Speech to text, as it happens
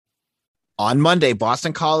On Monday,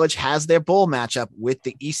 Boston College has their bowl matchup with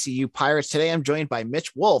the ECU Pirates. Today, I'm joined by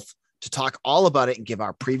Mitch Wolf to talk all about it and give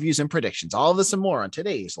our previews and predictions. All of this and more on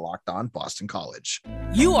today's Locked On Boston College.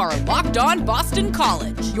 You are Locked On Boston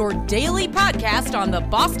College, your daily podcast on the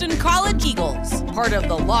Boston College Eagles, part of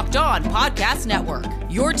the Locked On Podcast Network,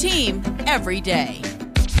 your team every day.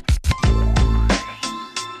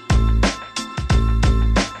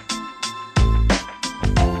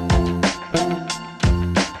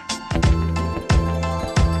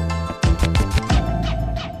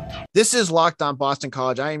 This is Locked On Boston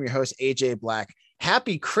College. I am your host, AJ Black.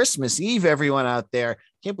 Happy Christmas Eve, everyone out there.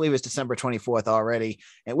 Can't believe it's December 24th already.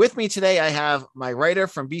 And with me today, I have my writer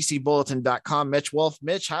from bcbulletin.com, Mitch Wolf.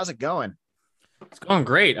 Mitch, how's it going? It's going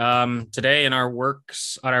great. Today in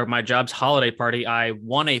my job's holiday party, I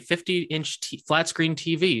won a 50-inch flat screen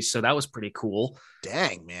TV. So that was pretty cool.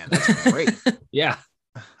 Dang, man. That's great. Yeah.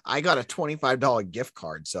 I got a $25 gift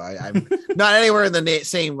card, so I'm not anywhere in the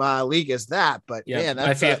same league as that. But yeah,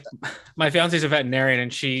 man, my fiance's a veterinarian,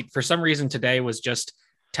 and she, for some reason, today was just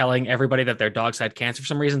telling everybody that their dogs had cancer for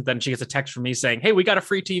some reason. Then she gets a text from me saying, "Hey, we got a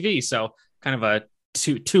free TV." So kind of a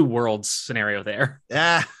two worlds scenario there.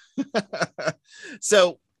 Yeah.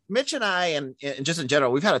 So Mitch and I, and just in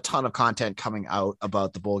general, we've had a ton of content coming out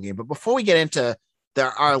about the bowl game. But before we get into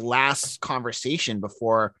our last conversation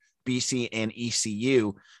before BC and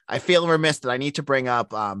ECU, I feel remiss that I need to bring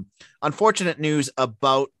up unfortunate news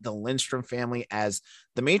about the Lindstrom family, as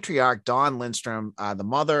the matriarch, Dawn Lindstrom, the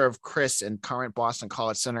mother of Chris and current Boston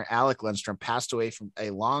College center Alec Lindstrom, passed away from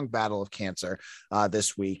a long battle of cancer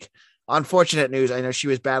this week. Unfortunate news. I know she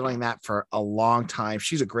was battling that for a long time.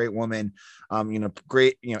 She's a great woman.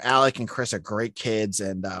 Great, Alec and Chris are great kids,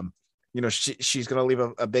 and she's going to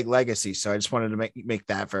leave a big legacy. So I just wanted to make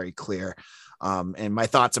that very clear. And my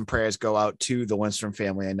thoughts and prayers go out to the Lindstrom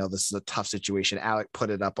family. I know this is a tough situation. Alec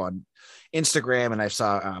put it up on Instagram, and I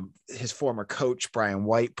saw his former coach, Brian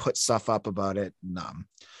White, put stuff up about it. And,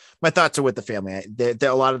 my thoughts are with the family.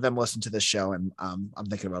 A lot of them listen to this show, and I'm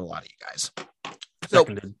thinking about a lot of you guys. So,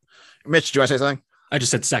 Seconded. Mitch, do you want to say something? I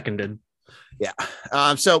just said seconded. Yeah.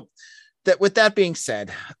 With that being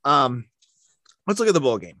said, let's look at the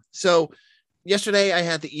bowl game. So yesterday I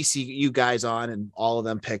had the ECU guys on, and all of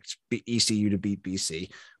them picked ECU to beat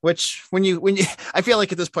BC, which when you, I feel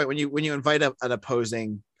like at this point, when you invite an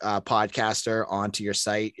opposing podcaster onto your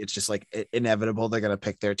site, it's just like inevitable they're going to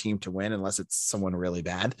pick their team to win unless it's someone really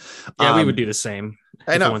bad. Yeah, we would do the same.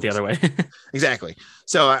 I know. If it went the other way. Exactly.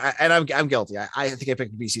 So, I'm guilty. I think I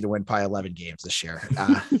picked BC to win probably 11 games this year.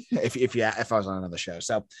 If I was on another show.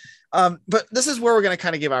 So, but this is where we're going to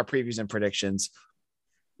kind of give our previews and predictions.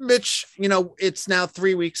 Mitch, it's now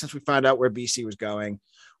 3 weeks since we found out where BC was going.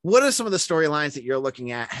 What are some of the storylines that you're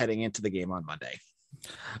looking at heading into the game on Monday?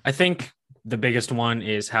 I think the biggest one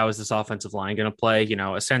is, how is this offensive line going to play?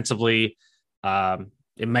 Ostensibly,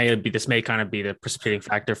 this may kind of be the precipitating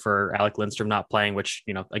factor for Alec Lindstrom not playing, which,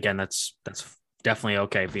 again, that's definitely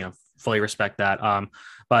okay. Fully respect that.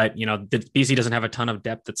 But the BC doesn't have a ton of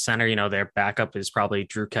depth at center. Their backup is probably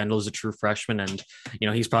Drew Kendall, is a true freshman, and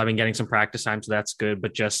he's probably been getting some practice time, so that's good.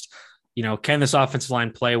 But just can this offensive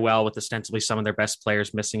line play well with ostensibly some of their best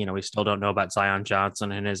players missing? We still don't know about Zion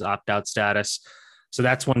Johnson and his opt-out status, so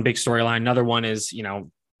that's one big storyline. Another one is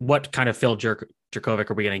what kind of Phil Jurkovec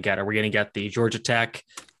are we going to get? Are we going to get the Georgia Tech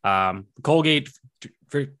Colgate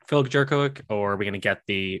Phil Jurkovec, or are we going to get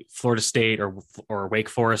the Florida State or Wake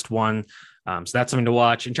Forest one? So that's something to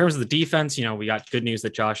watch. In terms of the defense, we got good news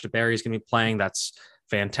that Josh DeBerry is going to be playing. That's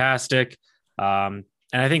fantastic. And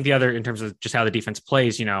I think the other, in terms of just how the defense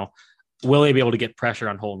plays, will they be able to get pressure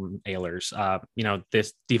on Holton Ahlers?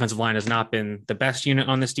 This defensive line has not been the best unit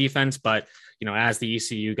on this defense, but, as the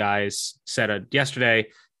ECU guys said yesterday,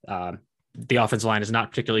 the offensive line is not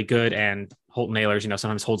particularly good, and Holton Ahlers,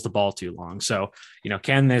 sometimes holds the ball too long. So,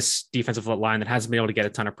 can this defensive line that hasn't been able to get a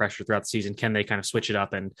ton of pressure throughout the season, can they kind of switch it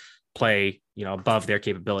up and play, above their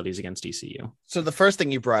capabilities against ECU? So the first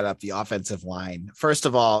thing you brought up, the offensive line, first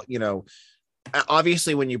of all,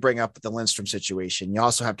 obviously when you bring up the Lindstrom situation, you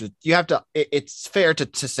also have to, it's fair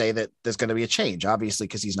to say that there's going to be a change, obviously,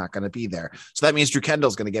 because he's not going to be there. So that means Drew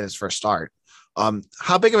Kendall's going to get his first start.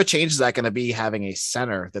 How big of a change is that going to be, having a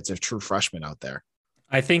center that's a true freshman out there?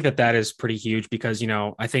 I think that is pretty huge because,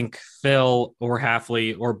 I think Phil or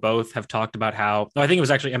Hafley or both have talked about I think it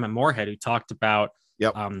was actually Emmett Moorhead who talked about,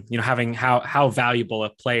 having how valuable a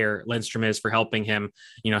player Lindstrom is for helping him,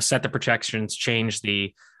 set the protections, change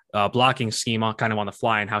the blocking scheme kind of on the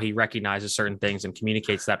fly and how he recognizes certain things and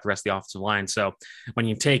communicates that to the rest of the offensive line. So when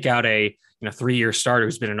you take out a 3-year starter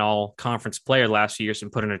who's been an all conference player the last few years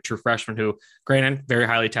and put in a true freshman who, granted, very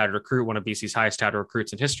highly touted recruit, one of BC's highest touted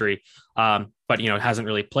recruits in history, but hasn't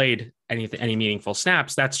really played any meaningful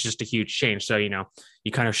snaps, that's just a huge change. So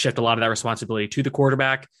you kind of shift a lot of that responsibility to the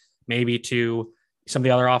quarterback, maybe to some of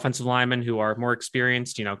the other offensive linemen who are more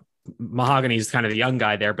experienced. Mahogany is kind of the young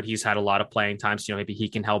guy there, but he's had a lot of playing time. So, maybe he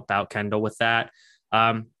can help out Kendall with that.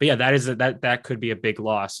 But yeah, that could be a big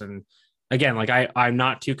loss. And again, like I'm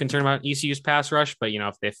not too concerned about ECU's pass rush, but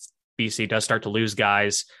if BC does start to lose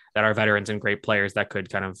guys that are veterans and great players, that could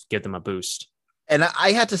kind of give them a boost. And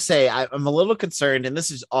I had to say, I'm a little concerned, and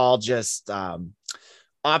this is all just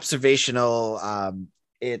observational.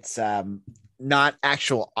 It's not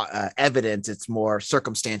actual evidence. It's more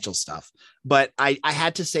circumstantial stuff. But I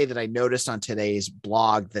had to say that I noticed on today's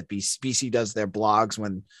blog that BC does their blogs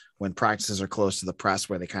when practices are close to the press,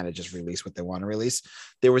 where they kind of just release what they want to release.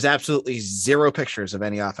 There was absolutely zero pictures of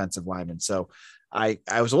any offensive linemen. So I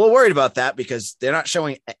was a little worried about that, because they're not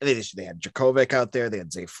showing. They had Jakovic out there. They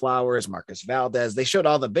had Zay Flowers, Marcus Valdez. They showed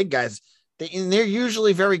all the big guys. They're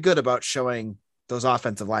usually very good about showing those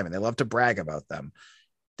offensive linemen. They love to brag about them.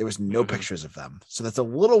 There was no pictures of them. So that's a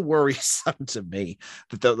little worrisome to me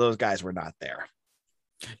that those guys were not there.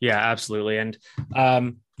 Yeah, absolutely. And,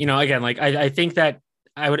 again, like I think that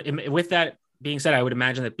with that being said, I would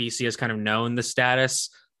imagine that BC has kind of known the status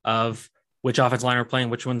of which offensive line are playing,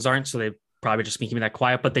 which ones aren't. So they probably just been keeping that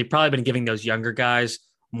quiet, but they've probably been giving those younger guys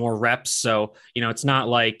more reps. So, it's not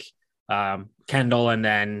like Kendall and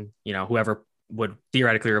then, whoever would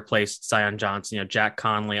theoretically replace Zion Johnson, Jack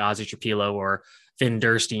Conley, Ozzie Trapilo, or Finn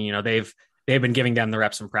Durstein, they've been giving them the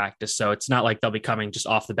reps in practice. So it's not like they'll be coming just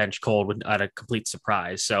off the bench cold at a complete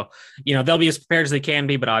surprise. So, they'll be as prepared as they can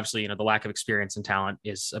be, but obviously, the lack of experience and talent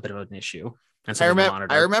is a bit of an issue. And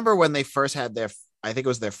I remember when they first had I think it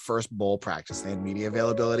was their first bowl practice. They had media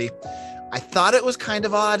availability. I thought it was kind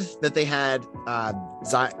of odd that they had not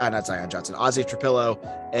Zion Johnson, Ozzie Trapilo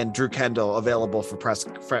and Drew Kendall available for press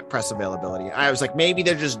availability. I was like, maybe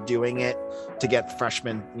they're just doing it to get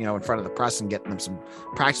freshmen, in front of the press and getting them some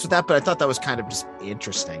practice with that. But I thought that was kind of just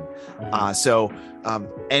interesting.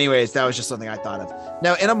 Anyways, that was just something I thought of.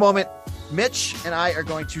 Now, in a moment, Mitch and I are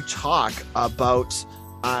going to talk about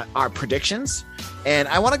our predictions. And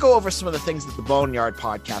I want to go over some of the things that the Boneyard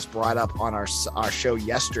podcast brought up on our show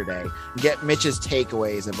yesterday and get Mitch's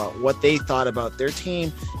takeaways about what they thought about their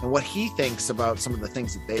team and what he thinks about some of the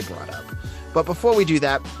things that they brought up. But before we do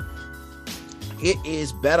that, it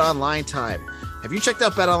is BetOnline time. Have you checked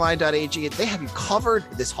out betonline.ag? They have you covered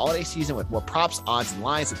this holiday season with more props, odds, and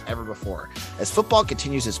lines than ever before, as football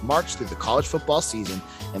continues its march through the college football season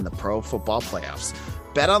and the pro football playoffs.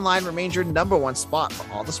 BetOnline remains your number one spot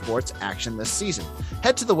for all the sports action this season.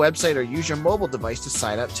 Head to the website or use your mobile device to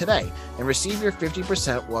sign up today and receive your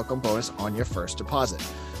 50% welcome bonus on your first deposit.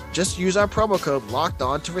 Just use our promo code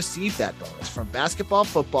LOCKEDON to receive that bonus. From basketball,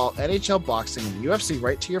 football, NHL, boxing, and UFC,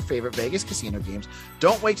 right to your favorite Vegas casino games.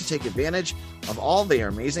 Don't wait to take advantage of all their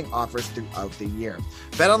amazing offers throughout the year.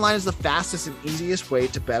 BetOnline is the fastest and easiest way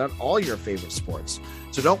to bet on all your favorite sports.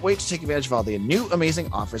 So don't wait to take advantage of all the new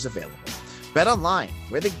amazing offers available. BetOnline,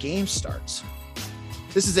 where the game starts.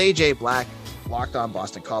 This is AJ Black, Locked On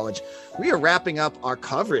Boston College. We are wrapping up our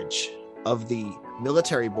coverage of the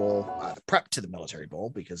Military Bowl, the prep to the Military Bowl,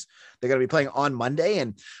 because they're going to be playing on Monday.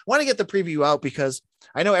 And I want to get the preview out because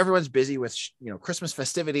I know everyone's busy with, Christmas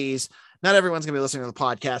festivities. Not everyone's going to be listening to the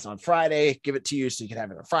podcast on Friday. Give it to you so you can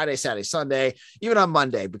have it on Friday, Saturday, Sunday, even on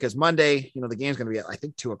Monday, because Monday, the game's going to be at, I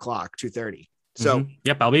think, 2:30. So,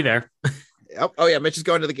 Yep, I'll be there. Oh yeah, Mitch is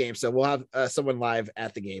going to the game, so we'll have someone live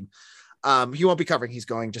at the game. He won't be covering; he's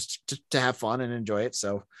going just to have fun and enjoy it.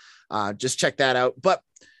 So just check that out. But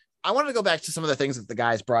I wanted to go back to some of the things that the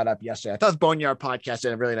guys brought up yesterday. I thought the Boneyard podcast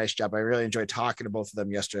did a really nice job. I really enjoyed talking to both of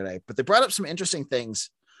them yesterday. But they brought up some interesting things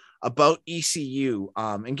about ECU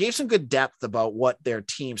and gave some good depth about what their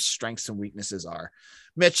team's strengths and weaknesses are.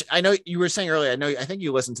 Mitch, I know you were saying earlier, I think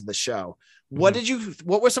you listened to the show. What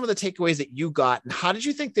were some of the takeaways that you got, and how did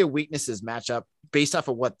you think their weaknesses match up based off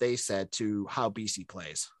of what they said to how BC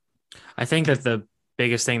plays? I think that the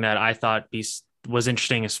biggest thing that I thought was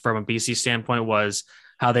interesting is from a BC standpoint was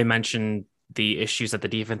how they mentioned the issues that the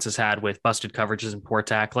defense has had with busted coverages and poor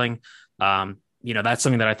tackling. That's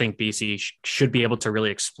something that I think BC should be able to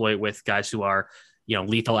really exploit with guys who are,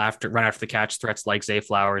 lethal run after the catch threats like Zay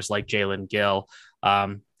Flowers, like Jalen Gill.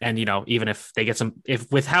 Even if they get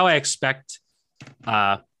with how I expect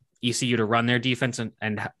ECU to run their defense and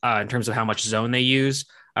in terms of how much zone they use,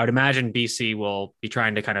 I would imagine BC will be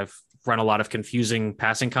trying to kind of run a lot of confusing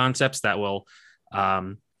passing concepts that will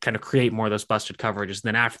kind of create more of those busted coverages.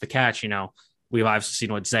 Then after the catch, we've obviously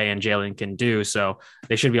seen what Zay and Jalen can do. So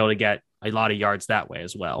they should be able to get a lot of yards that way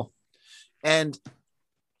as well. And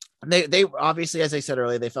they obviously, as I said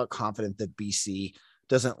earlier, they felt confident that BC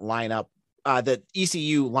doesn't line up, that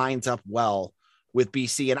ECU lines up well with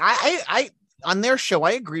BC. And I on their show,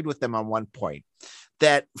 I agreed with them on one point,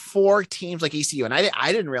 that for teams like ECU, and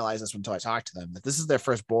I didn't realize this until I talked to them, that this is their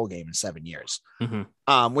first bowl game in 7 years,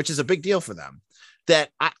 which is a big deal for them. That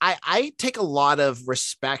I take a lot of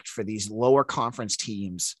respect for these lower conference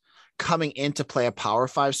teams coming in to play a Power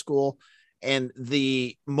 5 school and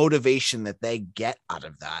the motivation that they get out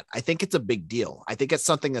of that. I think it's a big deal. I think it's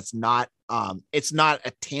something that's not, it's not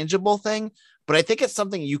a tangible thing, but I think it's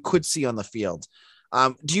something you could see on the field.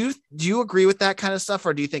 Do you agree with that kind of stuff?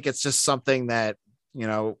 Or do you think it's just something that,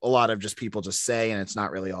 a lot of just people just say, and it's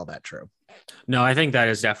not really all that true? No, I think that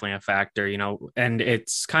is definitely a factor, and it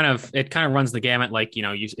kind of runs the gamut. Like,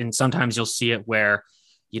 and sometimes you'll see it where,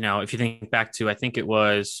 if you think back to, I think it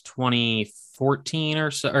was 2014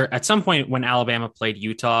 or so, or at some point when Alabama played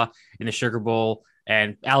Utah in the Sugar Bowl,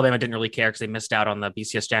 and Alabama didn't really care because they missed out on the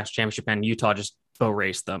BCS National Championship, and Utah just boat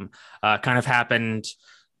raced them. Kind of happened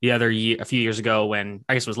the other year, a few years ago, when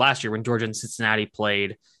I guess it was last year when Georgia and Cincinnati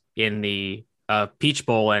played in the Peach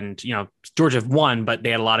Bowl, and Georgia won, but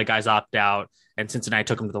they had a lot of guys opt out, and Cincinnati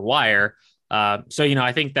took them to the wire. So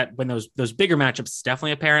I think that when those bigger matchups, it's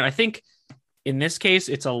definitely apparent. I think in this case,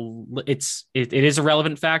 it is a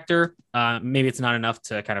relevant factor. Maybe it's not enough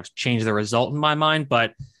to kind of change the result in my mind,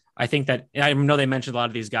 but I think that, I know they mentioned a lot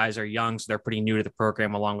of these guys are young, so they're pretty new to the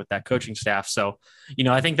program along with that coaching staff. So,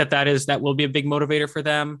 I think that will be a big motivator for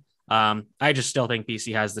them. I just still think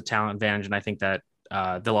BC has the talent advantage, and I think that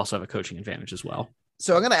they'll also have a coaching advantage as well.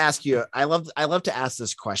 So I'm going to ask you, I love to ask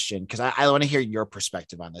this question because I want to hear your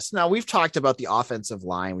perspective on this. Now, we've talked about the offensive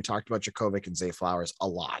line. We talked about Jurkovec and Zay Flowers a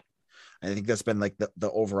lot. I think that's been like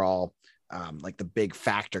the overall, like the big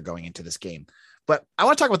factor going into this game. But I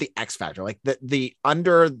want to talk about the X factor, like the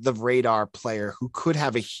under the radar player who could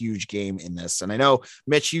have a huge game in this. And I know,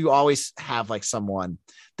 Mitch, you always have like someone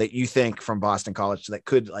that you think from Boston College that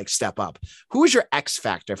could like step up. Who is your X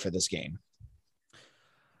factor for this game?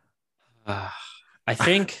 I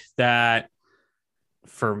think that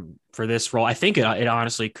for this role, I think it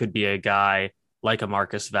honestly could be a guy like a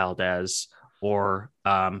Marcus Valdez or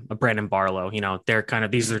a Brandon Barlow. They're kind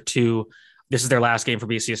of, this is their last game for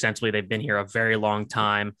BC. Essentially, they've been here a very long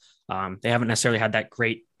time. They haven't necessarily had that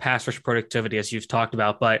great pass rush productivity as you've talked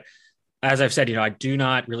about, but as I've said, I do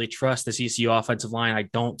not really trust this ECU offensive line. I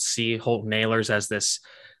don't see Holton Ahlers as this.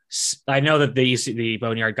 I know that the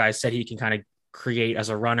Boneyard guys said he can kind of create as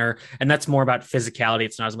a runner, and that's more about physicality.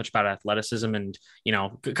 It's not as much about athleticism. And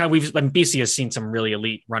BC has seen some really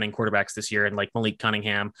elite running quarterbacks this year, and like Malik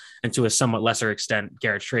Cunningham, and to a somewhat lesser extent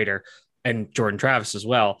Garrett Schrader and Jordan Travis as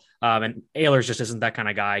well. And Ahlers just isn't that kind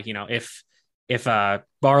of guy. If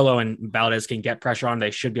Barlow and Valdez can get pressure on,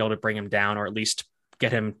 they should be able to bring him down, or at least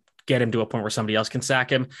get him to a point where somebody else can sack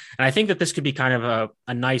him. And I think that this could be kind of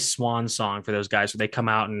a nice swan song for those guys, where they come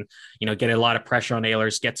out and, get a lot of pressure on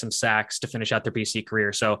Ahlers, get some sacks to finish out their BC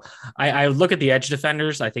career. So I look at the edge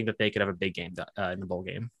defenders. I think that they could have a big game in the bowl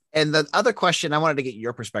game. And the other question, I wanted to get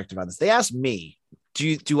your perspective on this. They asked me,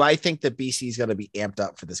 do I think that BC is going to be amped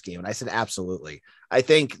up for this game? And I said, absolutely. I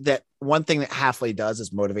think that one thing that Hafley does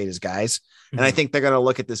is motivate his guys. Mm-hmm. And I think they're going to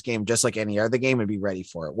look at this game just like any other game and be ready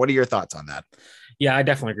for it. What are your thoughts on that? Yeah, I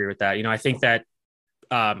definitely agree with that. I think that,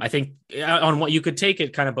 I think on what you could take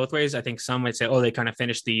it kind of both ways. I think some might say, oh, they kind of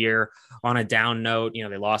finished the year on a down note.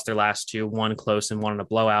 They lost their last two, one close and one in a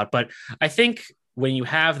blowout. But I think when you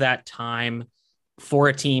have that time for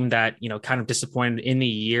a team that, kind of disappointed in the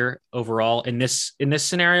year overall in this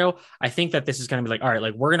scenario, I think that this is going to be like, all right,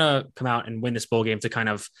 like we're going to come out and win this bowl game to kind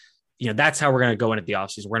of, that's how we're going to go into the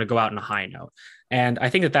offseason. We're going to go out on a high note. And I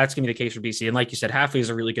think that that's going to be the case for BC. And like you said, Hafley is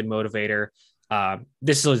a really good motivator.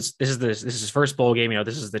 This is his first bowl game.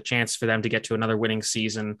 This is the chance for them to get to another winning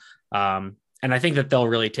season. And I think that they'll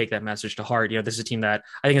really take that message to heart. This is a team that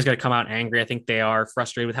I think is going to come out angry. I think they are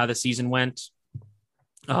frustrated with how the season went,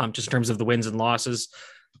 just in terms of the wins and losses.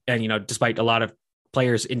 And, despite a lot of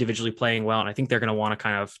players individually playing well, and I think they're going to want to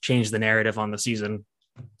kind of change the narrative on the season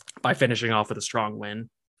by finishing off with a strong win.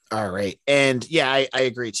 All right. And yeah, I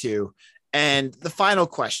agree too. And the final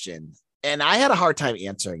question, and I had a hard time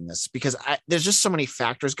answering this because there's just so many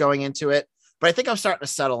factors going into it, but I think I'm starting to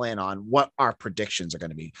settle in on what our predictions are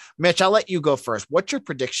going to be. Mitch, I'll let you go first. What's your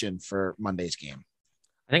prediction for Monday's game?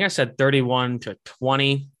 I think I said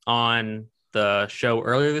 31-20 on the show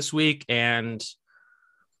earlier this week. And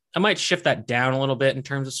I might shift that down a little bit in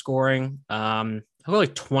terms of scoring. I'll go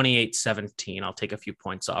like 28-17. I'll take a few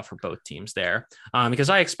points off for both teams there because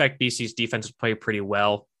I expect BC's defense to play pretty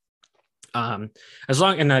well. As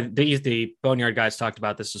long, and the Boneyard guys talked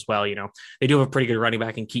about this as well. They do have a pretty good running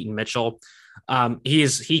back in Keaton Mitchell. He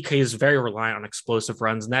is very reliant on explosive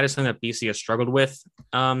runs, and that is something that BC has struggled with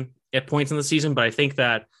at points in the season. But I think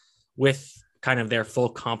that with kind of their full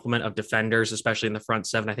complement of defenders, especially in the front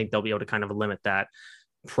seven, I think they'll be able to kind of limit that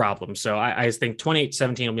problem. So I think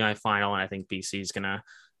 28-17 will be my final, and I think BC is going to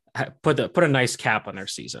put a nice cap on their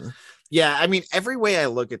season. Yeah, I mean, every way I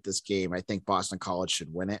look at this game, I think Boston College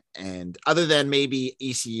should win it. And other than maybe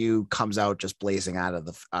ECU comes out just blazing out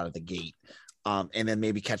of the gate, and then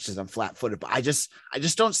maybe catches them flat-footed. But I just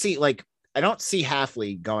don't see I don't see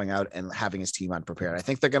Hafley going out and having his team unprepared. I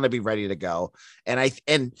think they're going to be ready to go.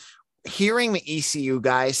 And hearing the ECU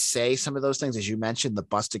guys say some of those things, as you mentioned, the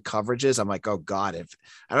busted coverages, I'm like, oh God,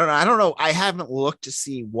 I don't know. I haven't looked to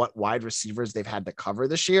see what wide receivers they've had to cover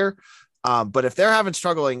this year. But if they're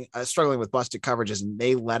struggling with busted coverages and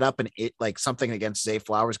they let up like something against Zay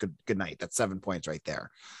Flowers, good night. That's 7 points right there.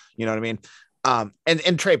 You know what I mean?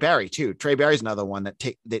 And Trey Barry too. Trey Barry's another one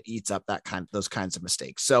that eats up those kinds of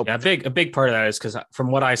mistakes. So yeah, a big part of that is because from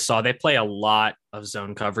what I saw, they play a lot of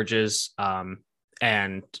zone coverages.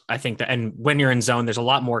 And I think that, and when you're in zone, there's a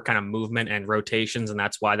lot more kind of movement and rotations, and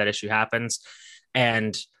that's why that issue happens.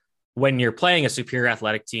 And when you're playing a superior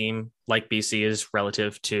athletic team like BC is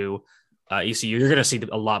relative to ECU, you're going to see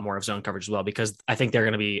a lot more of zone coverage as well, because I think they're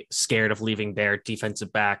going to be scared of leaving their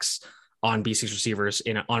defensive backs on BC's receivers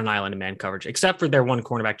on an island in man coverage, except for their one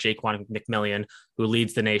cornerback, Jaquan McMillian, who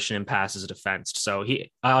leads the nation in passes defense. So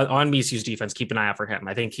he on BCU's defense, keep an eye out for him.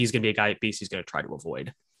 I think he's going to be a guy BC's going to try to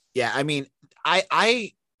avoid. Yeah, I mean,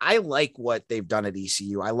 I like what they've done at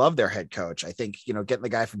ECU. I love their head coach. I think, getting the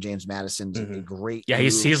guy from James Madison is a great. Yeah,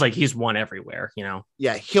 he's won everywhere,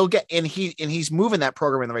 Yeah, he'll get, and he's moving that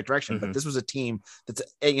program in the right direction. But this was a team that's,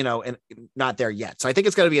 and not there yet. So I think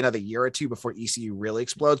it's going to be another year or two before ECU really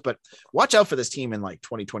explodes. But watch out for this team in like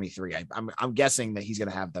 2023. I'm guessing that he's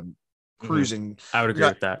going to have them cruising. I would agree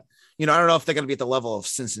with that. I don't know if they're going to be at the level of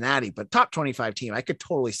Cincinnati, but top 25 team, I could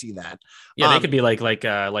totally see that. Yeah, they could be like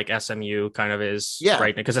SMU kind of is,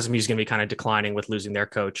 right? Because SMU is going to be kind of declining with losing their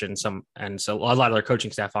coach and so a lot of their coaching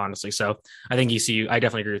staff, honestly. So I think ECU, I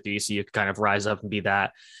definitely agree with the ECU could kind of rise up and be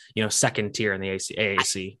that, second tier in the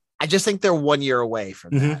AAC. I just think they're 1 year away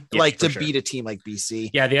from that, Yeah, beat a team like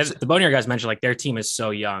BC. Yeah, the Boneyard guys mentioned their team is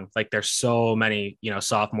so young. There's so many,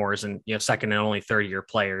 sophomores and second and only third-year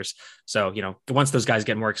players. So once those guys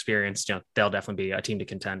get more experience, they'll definitely be a team to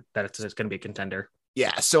contend. That it's going to be a contender.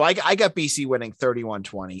 Yeah, so I got BC winning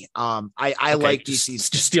 31-20. I like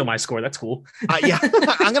BC's. Just steal my score. That's cool. Yeah,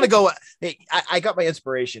 I'm gonna go. Hey, I got my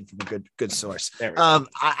inspiration from a good source.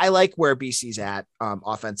 I like where BC's at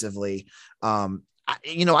offensively.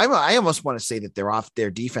 I almost want to say that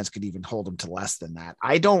their defense could even hold them to less than that.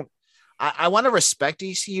 I want to respect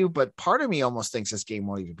ECU, but part of me almost thinks this game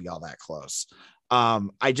won't even be all that close.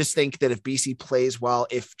 I just think that if BC plays well,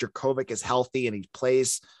 if Jurkovec is healthy and he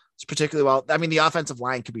plays particularly well, I mean, the offensive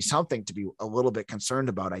line could be something to be a little bit concerned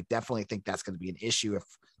about. I definitely think that's going to be an issue if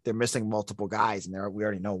they're missing multiple guys, and we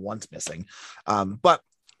already know one's missing. But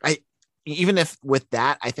even if with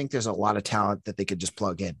that, I think there's a lot of talent that they could just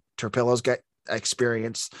plug in. Turpillo's got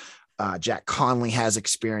experience. Jack Conley has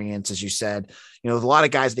experience, as you said. There's a lot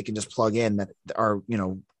of guys they can just plug in that are,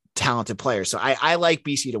 talented players. So I like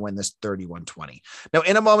BC to win this 31-20. Now,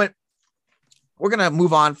 in a moment, we're going to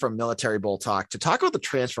move on from Military Bowl talk to talk about the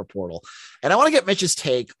transfer portal. And I want to get Mitch's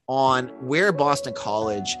take on where Boston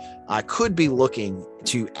College could be looking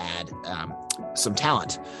to add some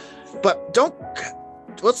talent. But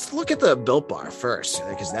let's look at the Built Bar first,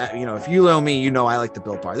 because that, if you know me, I like the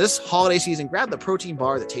Built Bar. This holiday season, grab the protein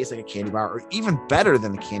bar that tastes like a candy bar, or even better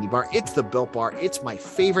than the candy bar. It's the Built Bar. It's my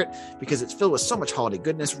favorite because it's filled with so much holiday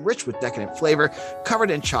goodness, rich with decadent flavor,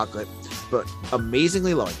 covered in chocolate, but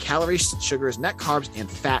amazingly low in calories, sugars, net carbs, and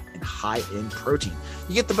fat, and high in protein.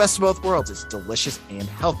 You get the best of both worlds. It's delicious and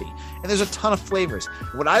healthy. And there's a ton of flavors.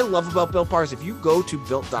 What I love about Built Bar is if you go to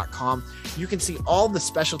Built.com, you can see all the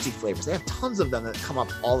specialty flavors. They have tons of them that come up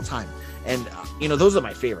all the time. And, those are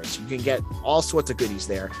my favorites. You can get all sorts of goodies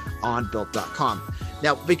there on Built.com.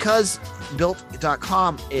 Now, because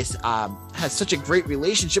Built.com has such a great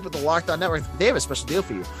relationship with the Locked On Network, they have a special deal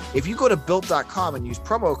for you. If you go to Built.com and use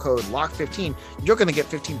promo code LOCK15, you're going to get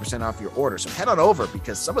 15% off your order. So head on over,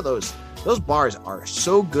 because some of those bars are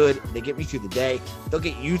so good. They get me through the day. They'll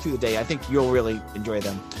get you through the day. I think you'll really enjoy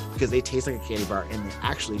them because they taste like a candy bar and they're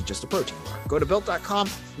actually just a protein bar. Go to Built.com,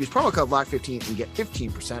 use promo code LOCK15 and get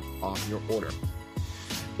 15% off your order.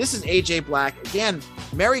 This is AJ Black. Again,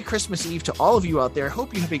 Merry Christmas Eve to all of you out there.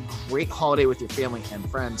 Hope you have a great holiday with your family and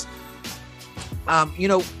friends.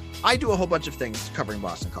 I do a whole bunch of things covering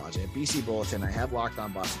Boston College. I have BC Bulletin. I have Locked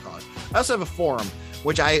On Boston College. I also have a forum,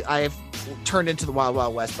 which I have turned into the Wild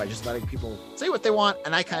Wild West by just letting people say what they want.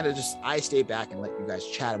 And I stay back and let you guys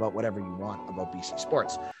chat about whatever you want about BC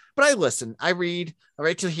sports. But I listen, I read, I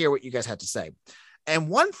wait to hear what you guys had to say. And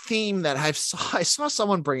one theme that I saw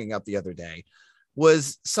someone bringing up the other day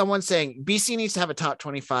was someone saying BC needs to have a top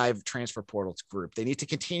 25 transfer portals group. They need to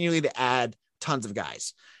continually to add tons of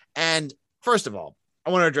guys. And first of all, I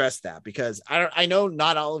want to address that because I know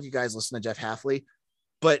not all of you guys listen to Jeff Hafley,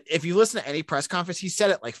 but if you listen to any press conference, he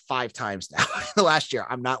said it like 5 times now in the last year.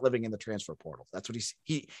 I'm not living in the transfer portal. That's what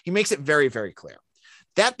he makes it very, very clear.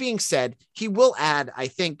 That being said, he will add, I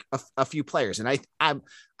think, a few players. And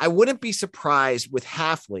I wouldn't be surprised with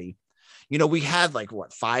Hafley. We had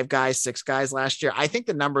 5 guys, 6 guys last year. I think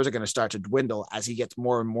the numbers are going to start to dwindle as he gets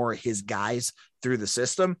more and more of his guys through the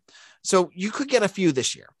system. So you could get a few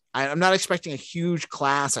this year. I'm not expecting a huge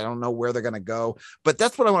class. I don't know where they're going to go, but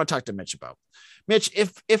that's what I want to talk to Mitch about. Mitch,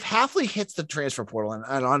 if Hafley hits the transfer portal,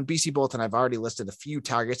 and on BC Bulletin, I've already listed a few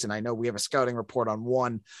targets, and I know we have a scouting report on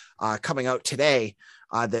one coming out today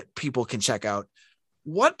that people can check out.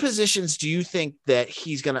 What positions do you think that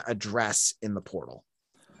he's going to address in the portal?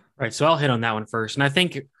 Right. So I'll hit on that one first. And I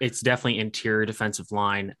think it's definitely interior defensive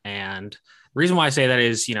line. And the reason why I say that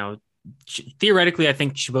is, theoretically, I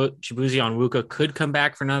think Chibuzi Onwuka could come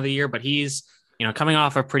back for another year, but he's, coming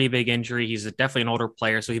off a pretty big injury. He's definitely an older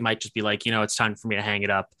player, so he might just be like, it's time for me to hang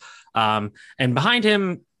it up. And behind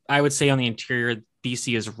him, I would say on the interior,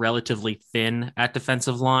 BC is relatively thin at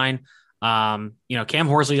defensive line. Cam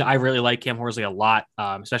Horsley, I really like Cam Horsley a lot,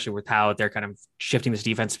 especially with how they're kind of shifting this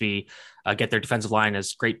defense to get their defensive line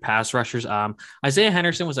as great pass rushers. Isaiah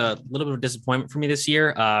Henderson was a little bit of a disappointment for me this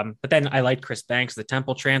year. But then I liked Chris Banks, the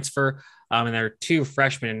Temple transfer. And there are 2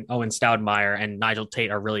 freshmen, Owen Stoudemire and Nigel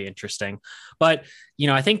Tate, are really interesting. But,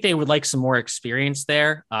 I think they would like some more experience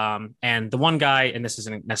there. And the one guy, and this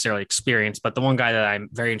isn't necessarily experience, but the one guy that I'm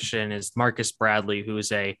very interested in is Marcus Bradley, who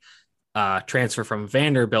is a transfer from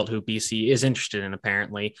Vanderbilt, who BC is interested in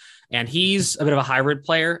apparently. And he's a bit of a hybrid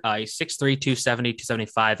player. He's 6'3", 270,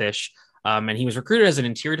 275-ish. And he was recruited as an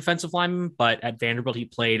interior defensive lineman, but at Vanderbilt, he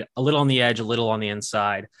played a little on the edge, a little on the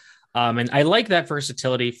inside. And I like that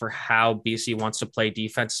versatility for how BC wants to play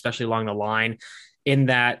defense, especially along the line, in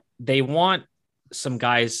that they want some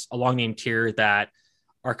guys along the interior that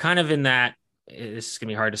are kind of in that, this is going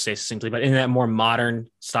to be hard to say succinctly, but in that more modern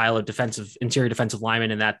style of interior defensive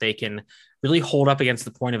lineman, in that they can really hold up against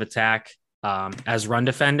the point of attack as run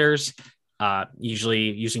defenders,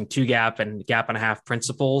 usually using 2-gap and gap and a half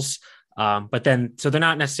principles. But then, so they're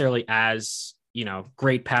not necessarily as,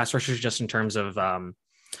 great pass rushers just in terms of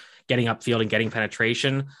getting upfield and getting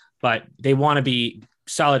penetration, but they want to be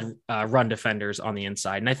solid run defenders on the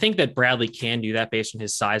inside. And I think that Bradley can do that based on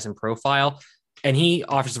his size and profile. And he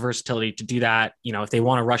offers the versatility to do that. If they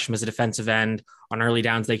want to rush him as a defensive end on early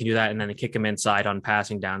downs, they can do that. And then they kick him inside on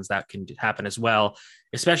passing downs. That can happen as well,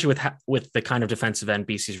 especially with the kind of defensive end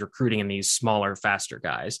BC's recruiting in these smaller, faster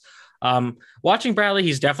guys. Watching Bradley,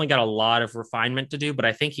 he's definitely got a lot of refinement to do, but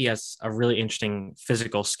I think he has a really interesting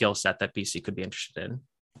physical skill set that BC could be interested in.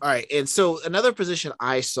 All right. And so another position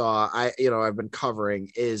I saw, I've been covering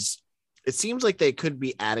is, it seems like they could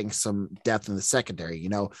be adding some depth in the secondary,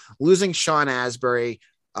 losing Sean Asbury,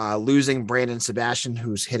 losing Brandon Sebastian,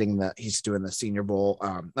 who's doing the Senior Bowl,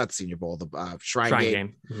 not the Senior Bowl, the Shrine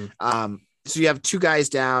Game. Mm-hmm. So you have 2 guys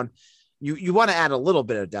down. You want to add a little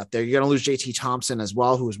bit of depth there. You're going to lose JT Thompson as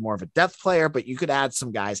well, who is more of a depth player, but you could add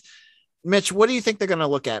some guys. Mitch, what do you think they're going to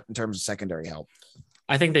look at in terms of secondary help?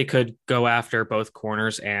 I think they could go after both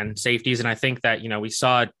corners and safeties. And I think that, we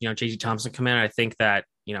saw, JT Thompson come in. I think that,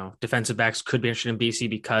 defensive backs could be interested in BC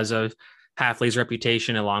because of Hafley's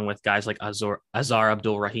reputation, along with guys like Azar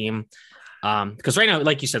Abdul Rahim. Because right now,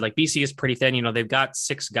 like you said, BC is pretty thin. They've got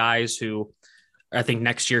 6 guys who I think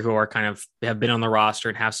next year who are have been on the roster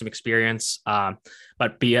and have some experience.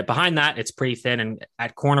 But behind that, it's pretty thin. And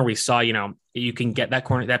at corner, we saw, you can get that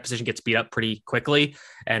position gets beat up pretty quickly.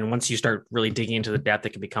 And once you start really digging into the depth,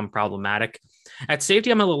 it can become problematic. At safety,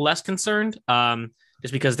 I'm a little less concerned.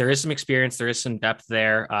 Just because there is some experience, there is some depth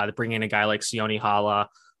there. To bring in a guy like Sione Hala,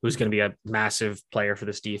 who's going to be a massive player for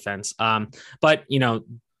this defense. But,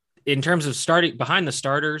 in terms of starting behind the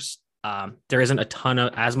starters, there isn't a ton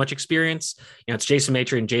of as much experience. It's Jason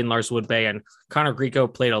Maitre and Jaden Lars-Woodbay, and Connor Greco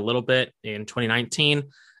played a little bit in 2019.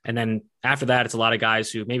 And then after that, it's a lot of guys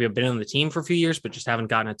who maybe have been on the team for a few years, but just haven't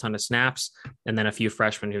gotten a ton of snaps. And then a few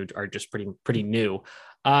freshmen who are just pretty new.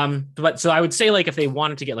 But so I would say like if they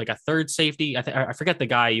wanted to get like a third safety, I forget the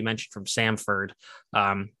guy you mentioned from Samford.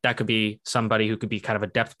 That could be somebody who could be kind of a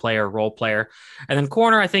depth player, role player. And then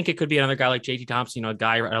corner, I think it could be another guy like JT Thompson, a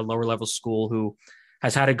guy at a lower level school who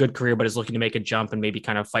has had a good career, but is looking to make a jump and maybe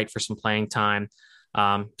kind of fight for some playing time.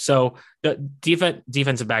 So the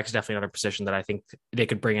defensive back is definitely another position that I think they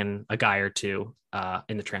could bring in a guy or two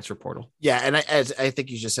in the transfer portal. Yeah, and I think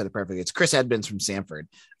you just said it perfectly. It's Chris Edmonds from Samford.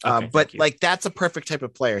 But like that's a perfect type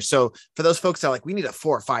of player. So for those folks that are like, we need a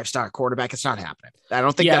 4 or 5 star quarterback, it's not happening. I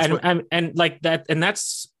don't think and like that, and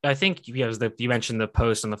that's I think you mentioned the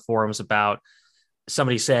post on the forums about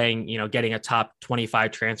somebody saying, getting a top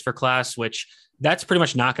 25 transfer class, which that's pretty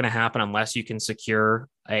much not going to happen unless you can secure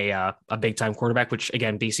a big time quarterback, which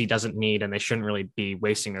again, BC doesn't need, and they shouldn't really be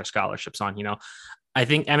wasting their scholarships on. I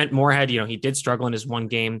think Emmett Moorhead, he did struggle in his one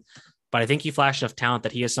game, but I think he flashed enough talent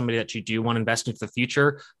that he is somebody that you do want to invest into the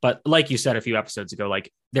future. But like you said a few episodes ago, like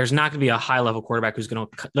there's not going to be a high level quarterback who's going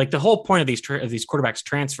to, like, the whole point of these quarterbacks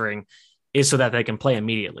transferring is so that they can play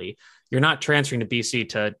immediately. You're not transferring to BC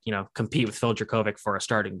to, compete with Phil Dracovic for a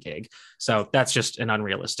starting gig. So that's just an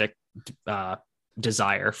unrealistic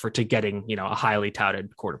desire to getting, a highly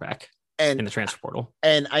touted quarterback in the transfer portal.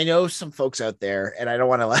 And I know some folks out there, and I don't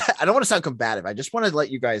want to sound combative. I just want to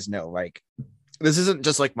let you guys know, like, this isn't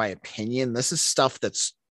just like my opinion. This is stuff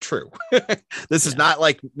that's true. This is not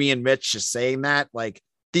like me and Mitch just saying that. Like,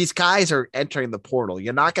 these guys are entering the portal.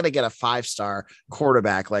 You're not going to get a 5-star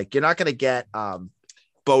quarterback. Like, you're not going to get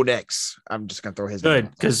Bo Nix. I'm just going to throw his name.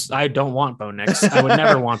 Good, because I don't want Bo Nix. I would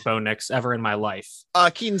never want Bo Nix ever in my life.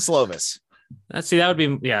 Keaton Slovis. That'd be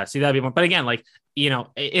more. But again, like,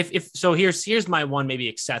 if so, here's my one maybe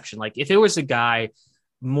exception. Like, if it was a guy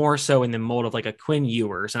more so in the mold of like a Quinn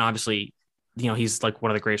Ewers, and obviously, he's like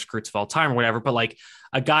one of the greatest recruits of all time or whatever, but like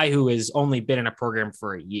a guy who has only been in a program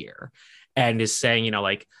for a year and is saying,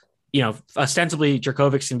 ostensibly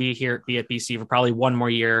Dracovic can be at BC for probably one more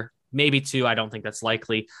year, maybe 2. I don't think that's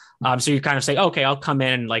likely. So you kind of say, okay, I'll come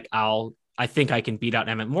in, like, I think I can beat out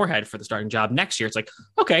Emmett Moorhead for the starting job next year. It's like,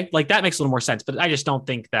 okay, like that makes a little more sense, but I just don't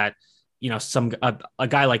think that, a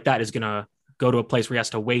guy like that is going to go to a place where he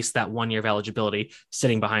has to waste that 1 year of eligibility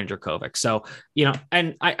sitting behind Dracovic. So,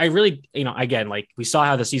 and I really, again, like we saw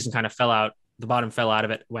how the season kind of the bottom fell out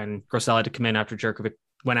of it when Grosel had to come in after Dracovic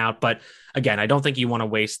went out. But again, I don't think you want to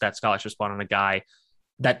waste that scholarship spot on a guy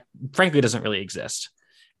that frankly doesn't really exist.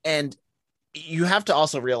 And you have to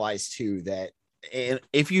also realize too, that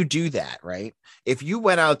if you do that, right, if you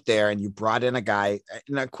went out there and you brought in a guy,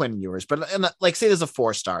 not Quinn Ewers, but like say there's a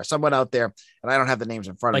 4-star, someone out there, and I don't have the names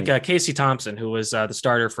in front of me. Like Casey Thompson, who was the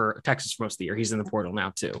starter for Texas for most of the year. He's in the portal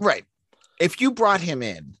now too. Right. If you brought him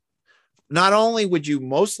in, not only would you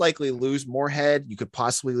most likely lose Moorhead, you could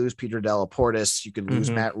possibly lose Peter Delaportis, you could lose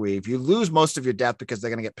Matt Reeve. You lose most of your depth because they're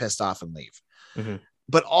going to get pissed off and leave. Mm-hmm.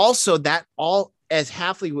 But also that all, as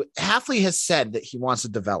Hafley has said that he wants to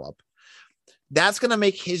develop, that's going to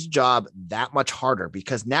make his job that much harder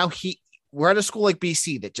because now we're at a school like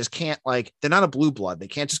BC that just can't, like, they're not a blue blood. They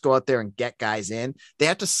can't just go out there and get guys in. They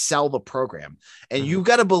have to sell the program. And you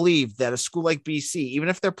got to believe that a school like BC, even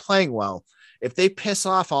if they're playing well, if they piss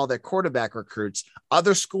off all their quarterback recruits,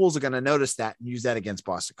 other schools are going to notice that and use that against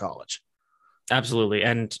Boston College. Absolutely.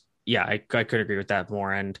 And yeah, I could agree with that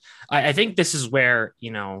more. And I think this is where,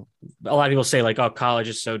 a lot of people say like, oh, college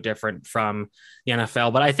is so different from the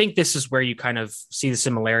NFL. But I think this is where you kind of see the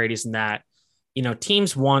similarities in that,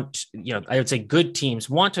 teams want, I would say good teams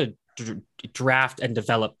want to draft and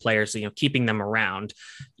develop players, keeping them around,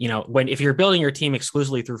 if you're building your team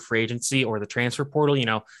exclusively through free agency or the transfer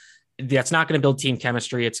portal, that's not going to build team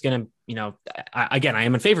chemistry. It's going to, again, I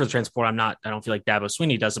am in favor of the transfer portal. I don't feel like Dabo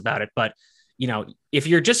Swinney does about it, but if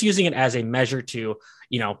you're just using it as a measure to,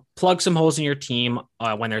 plug some holes in your team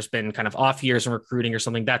when there's been kind of off years in recruiting or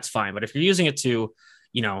something, that's fine. But if you're using it to,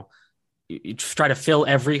 try to fill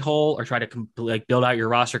every hole or try to build out your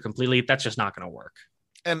roster completely, that's just not going to work.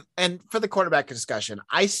 And for the quarterback discussion,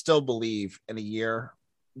 I still believe in a year,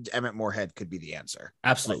 Emmett Moorhead could be the answer.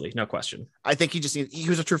 Absolutely. No question. I think he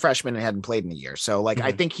was a true freshman and hadn't played in a year. So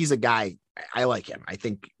I think he's a guy. I like him. I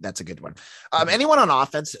think that's a good one. Anyone on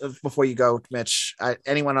offense before you go, Mitch,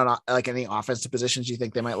 anyone on like any offensive positions you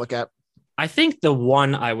think they might look at? I think the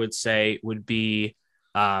one I would say would be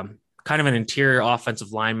kind of an interior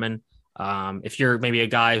offensive lineman. If you're maybe a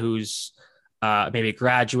guy who's maybe a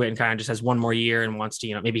graduate and kind of just has one more year and wants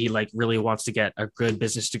to, maybe he like really wants to get a good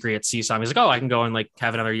business degree at CSUN. He's like, oh, I can go and like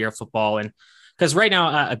have another year of football. And because right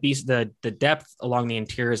now the depth along the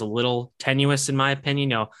interior is a little tenuous in my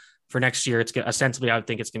opinion. For next year, it's ostensibly, I would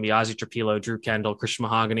think it's going to be Ozzie Trapilo, Drew Kendall, Christian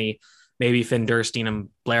Mahogany, maybe Finn Durstein and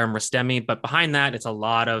Blair Rastemi. But behind that, it's a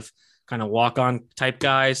lot of kind of walk-on type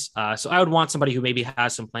guys. So I would want somebody who maybe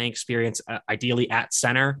has some playing experience, ideally at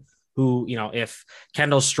center, who, you know, if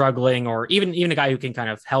Kendall's struggling, or even a guy who can kind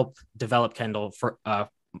of help develop Kendall for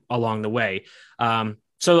along the way.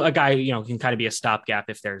 So a guy, you know, can kind of be a stopgap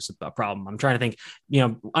if there's a problem. I'm trying to think, you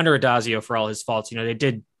know, under Adazio, for all his faults, you know, they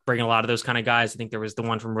did bring a lot of those kind of guys. I think there was the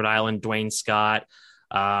one from Rhode Island, Dwayne Scott.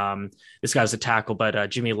 This guy's a tackle, but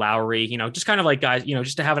Jimmy Lowry, you know, just kind of like guys, you know,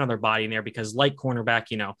 just to have another body in there, because like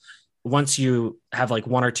cornerback, you know, once you have like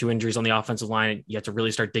one or two injuries on the offensive line, you have to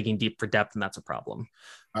really start digging deep for depth, and that's a problem.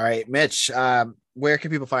 All right, Mitch, where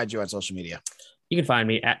can people find you on social media? You can find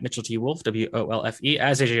me at Mitchell T. Wolfe, WOLFE.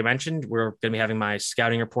 As AJ mentioned, we're going to be having my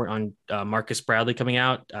scouting report on Marcus Bradley coming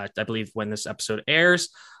out, I believe, when this episode airs.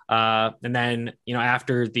 And then, you know,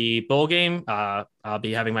 after the bowl game, I'll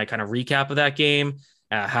be having my kind of recap of that game,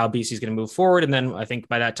 how BC is going to move forward. And then I think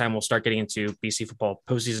by that time, we'll start getting into BC football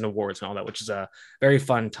postseason awards and all that, which is a very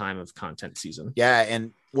fun time of content season. Yeah.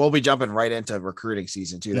 And we'll be jumping right into recruiting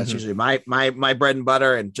season too. That's usually my bread and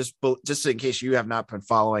butter. And just in case you have not been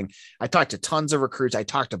following, I talked to tons of recruits. I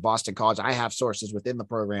talked to Boston College. I have sources within the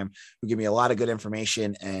program who give me a lot of good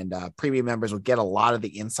information, and premium members will get a lot of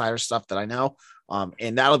the insider stuff that I know.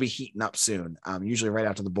 And that'll be heating up soon. Usually right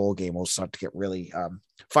after the bowl game, we'll start to get really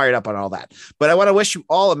fired up on all that. But I want to wish you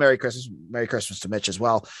all a Merry Christmas. Merry Christmas to Mitch as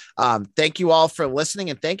well. Thank you all for listening,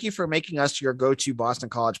 and thank you for making us your go-to Boston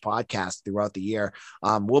College podcast throughout the year.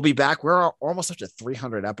 We'll be back. We're almost up to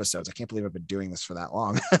 300 episodes. I can't believe I've been doing this for that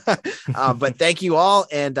long. But thank you all,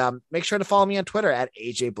 and make sure to follow me on Twitter at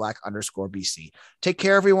AJ Black _BC. Take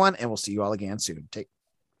care, everyone, and we'll see you all again soon.